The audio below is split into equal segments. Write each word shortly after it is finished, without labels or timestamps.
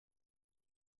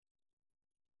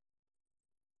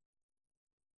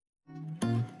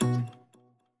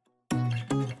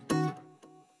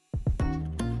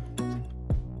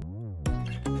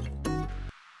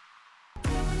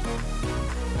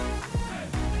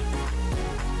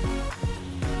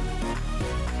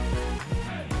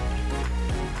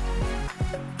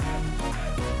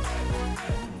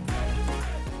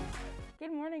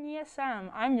Good morning, ESM.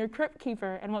 I'm your Crypt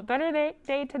Keeper, and what better day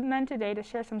than today to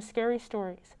share some scary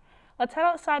stories. Let's head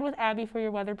outside with Abby for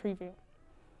your weather preview.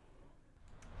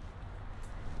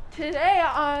 Today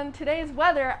on today's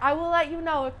weather, I will let you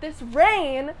know if this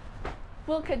rain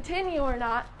will continue or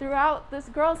not throughout this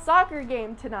girls' soccer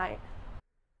game tonight.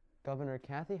 Governor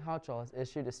Kathy Hochul has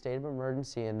issued a state of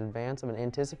emergency in advance of an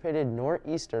anticipated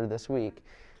nor'easter this week.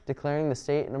 Declaring the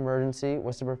state an emergency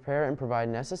was to prepare and provide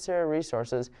necessary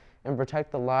resources and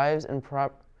protect the lives and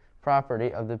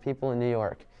property of the people in New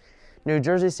York. New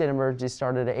Jersey state emergency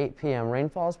started at 8 p.m.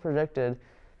 Rainfall is predicted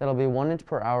that'll be 1 inch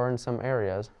per hour in some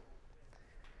areas.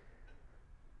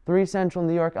 3 central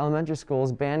New York elementary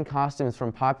schools banned costumes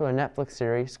from popular Netflix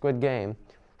series Squid Game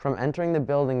from entering the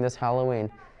building this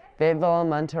Halloween. Fayetteville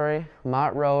Elementary,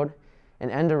 Mott Road, and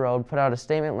Ender Road put out a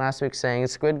statement last week saying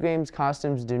Squid Game's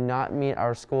costumes do not meet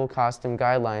our school costume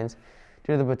guidelines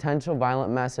due to the potential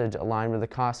violent message aligned with the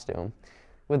costume.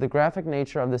 With the graphic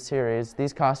nature of the series,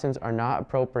 these costumes are not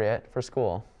appropriate for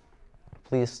school.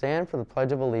 Please stand for the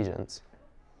Pledge of Allegiance.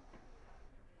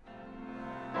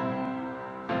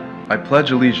 I pledge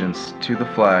allegiance to the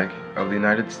flag of the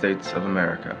United States of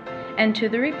America and to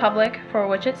the republic for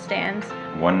which it stands,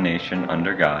 one nation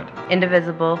under God,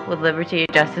 indivisible, with liberty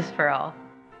and justice for all.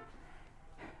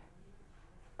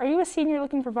 Are you a senior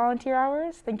looking for volunteer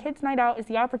hours? Then Kids Night Out is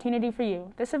the opportunity for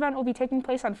you. This event will be taking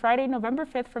place on Friday, November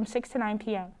 5th from 6 to 9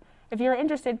 p.m. If you are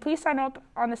interested, please sign up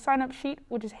on the sign-up sheet,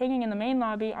 which is hanging in the main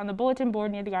lobby on the bulletin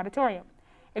board near the auditorium.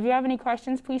 If you have any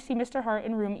questions, please see Mr. Hart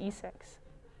in room E6.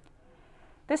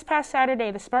 This past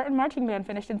Saturday, the Spartan Marching Band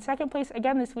finished in second place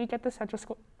again this week at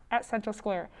Central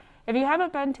Square. If you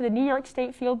haven't been to the New York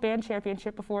State Field Band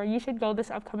Championship before, you should go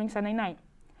this upcoming Sunday night.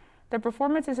 The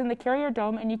performance is in the Carrier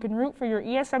Dome, and you can root for your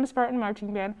ESM Spartan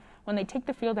Marching Band when they take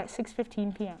the field at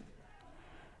 6:15 p.m.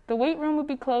 The weight room will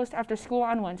be closed after school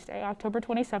on Wednesday, October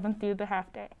 27th, due to the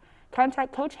half-day.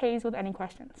 Contact Coach Hayes with any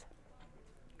questions.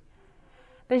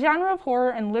 The genre of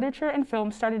horror in literature and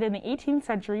film started in the 18th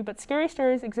century, but scary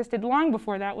stories existed long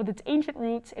before that, with its ancient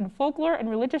roots in folklore and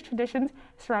religious traditions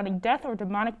surrounding death or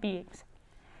demonic beings.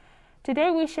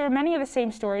 Today we share many of the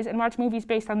same stories and watch movies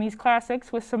based on these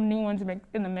classics with some new ones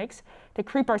in the mix to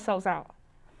creep ourselves out.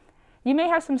 You may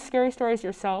have some scary stories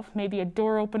yourself, maybe a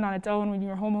door opened on its own when you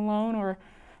were home alone, or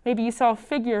maybe you saw a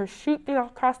figure shoot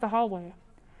across the hallway.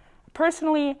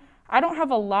 Personally, I don't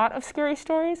have a lot of scary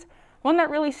stories. One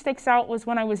that really sticks out was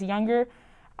when I was younger.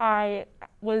 I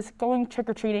was going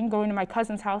trick-or-treating, going to my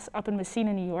cousin's house up in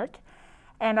Messina, New York,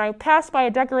 and I passed by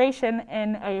a decoration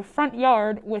in a front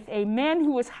yard with a man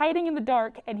who was hiding in the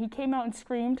dark, and he came out and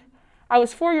screamed. I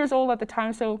was 4 years old at the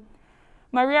time, so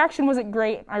my reaction wasn't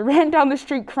great. I ran down the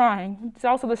street crying. It's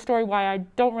also the story why I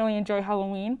don't really enjoy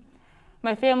Halloween.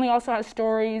 My family also has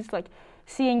stories like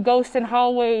seeing ghosts in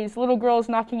hallways, little girls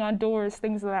knocking on doors,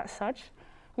 things of that such.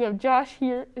 We have Josh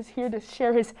here to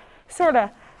share his sort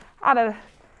of out of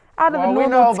the normal we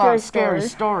know scary about scary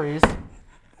stories.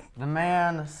 The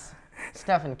man,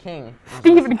 Stephen King.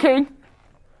 Stephen King.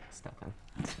 Stephen.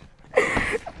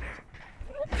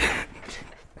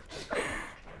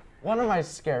 One of my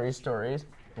scary stories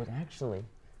was actually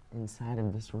inside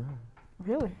of this room.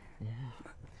 Really? Yeah.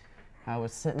 I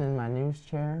was sitting in my news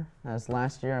chair, as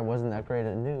last year I wasn't that great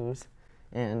at news,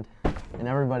 and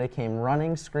everybody came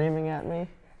running, screaming at me,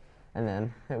 and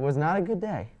then it was not a good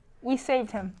day. We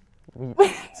saved him.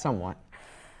 Somewhat.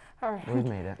 All right. We've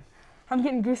made it. I'm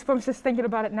getting goosebumps just thinking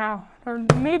about it now. Or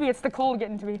maybe it's the cold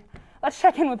getting to me. Let's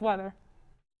check in with weather.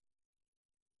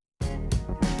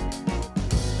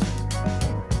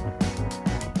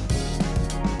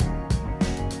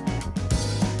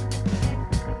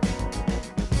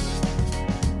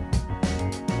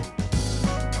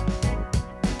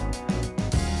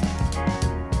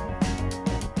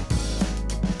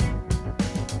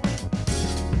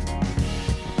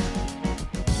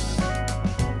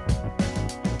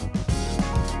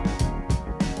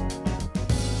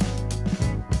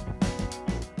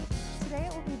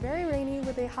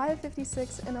 A high of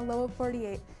 56 and a low of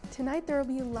 48. Tonight there will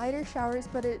be lighter showers,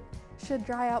 but it should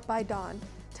dry out by dawn.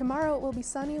 Tomorrow it will be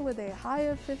sunny with a high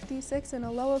of 56 and a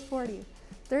low of 40.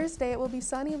 Thursday it will be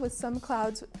sunny with some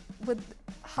clouds with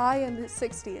high in the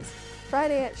 60s.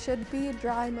 Friday it should be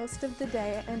dry most of the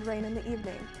day and rain in the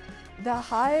evening. The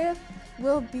high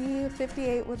will be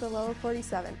 58 with a low of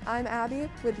 47. I'm Abby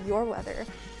with your weather.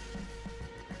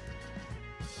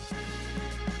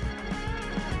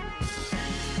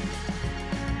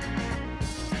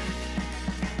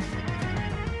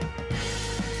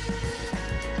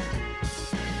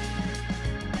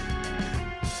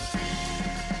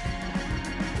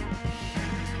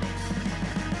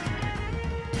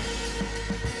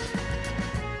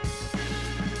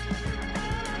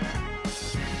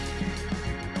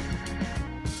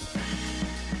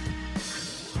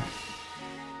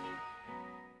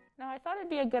 it'd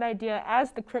be a good idea,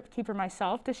 as the crypt keeper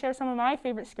myself, to share some of my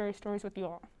favorite scary stories with you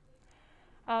all.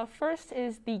 First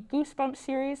is the Goosebumps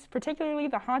series, particularly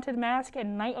The Haunted Mask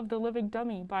and Night of the Living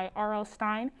Dummy by R.L.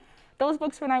 Stine. Those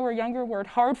books when I were younger were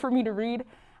hard for me to read.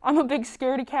 I'm a big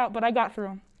scaredy cat, but I got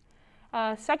through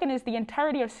them. Second is the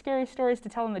entirety of Scary Stories to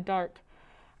Tell in the Dark.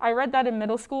 I read that in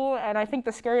middle school, and I think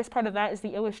the scariest part of that is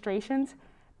the illustrations.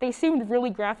 They seemed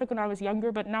really graphic when I was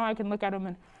younger, but now I can look at them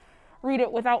and read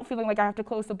it without feeling like I have to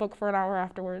close the book for an hour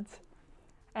afterwards.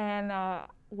 And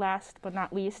last but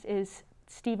not least is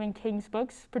Stephen King's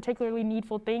books, particularly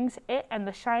Needful Things, It, and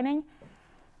The Shining.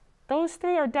 Those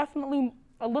three are definitely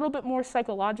a little bit more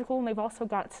psychological, and they've also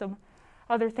got some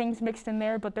other things mixed in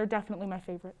there, but they're definitely my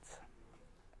favorites.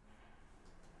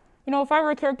 You know, if I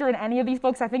were a character in any of these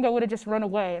books, I think I would have just run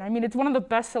away. I mean, it's one of the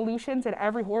best solutions in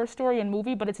every horror story and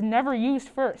movie, but it's never used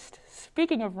first.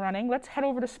 Speaking of running, let's head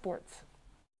over to sports.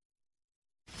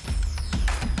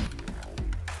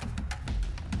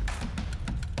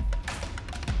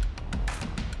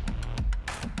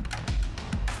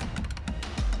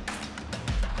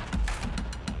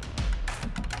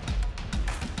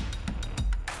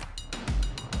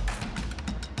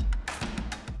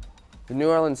 The New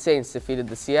Orleans Saints defeated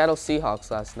the Seattle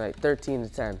Seahawks last night,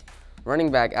 13-10. Running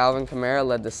back Alvin Kamara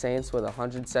led the Saints with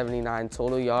 179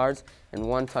 total yards and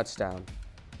 1 touchdown.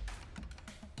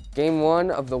 Game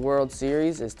 1 of the World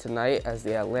Series is tonight as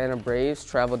the Atlanta Braves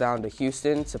travel down to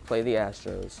Houston to play the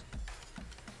Astros.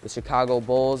 The Chicago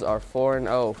Bulls are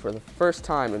 4-0 for the first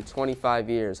time in 25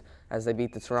 years as they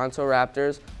beat the Toronto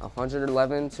Raptors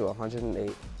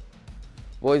 111-108.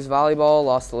 Boys volleyball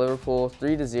lost to Liverpool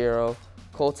 3-0.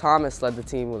 Cole Thomas led the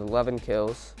team with 11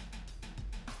 kills.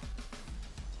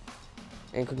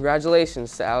 And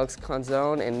congratulations to Alex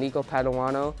Canzone and Nico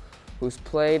Paduano, who's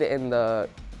played in the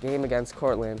game against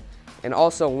Cortland and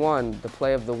also won the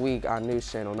Play of the Week on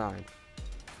News Channel 9.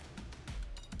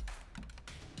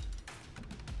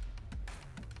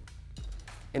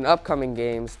 In upcoming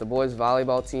games, the boys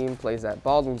volleyball team plays at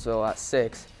Baldwinsville at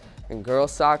 6, and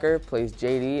girls soccer plays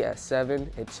JD at 7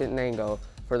 at Chittenango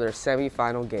for their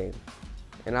semifinal game.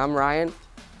 And I'm Ryan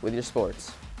with your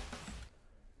sports.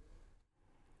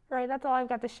 All right, that's all I've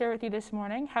got to share with you this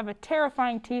morning. Have a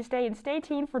terrifying Tuesday, and stay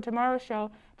tuned for tomorrow's show,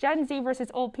 Gen Z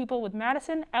versus Old People with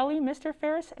Madison, Ellie, Mr.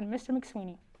 Ferris, and Mr.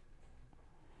 McSweeney.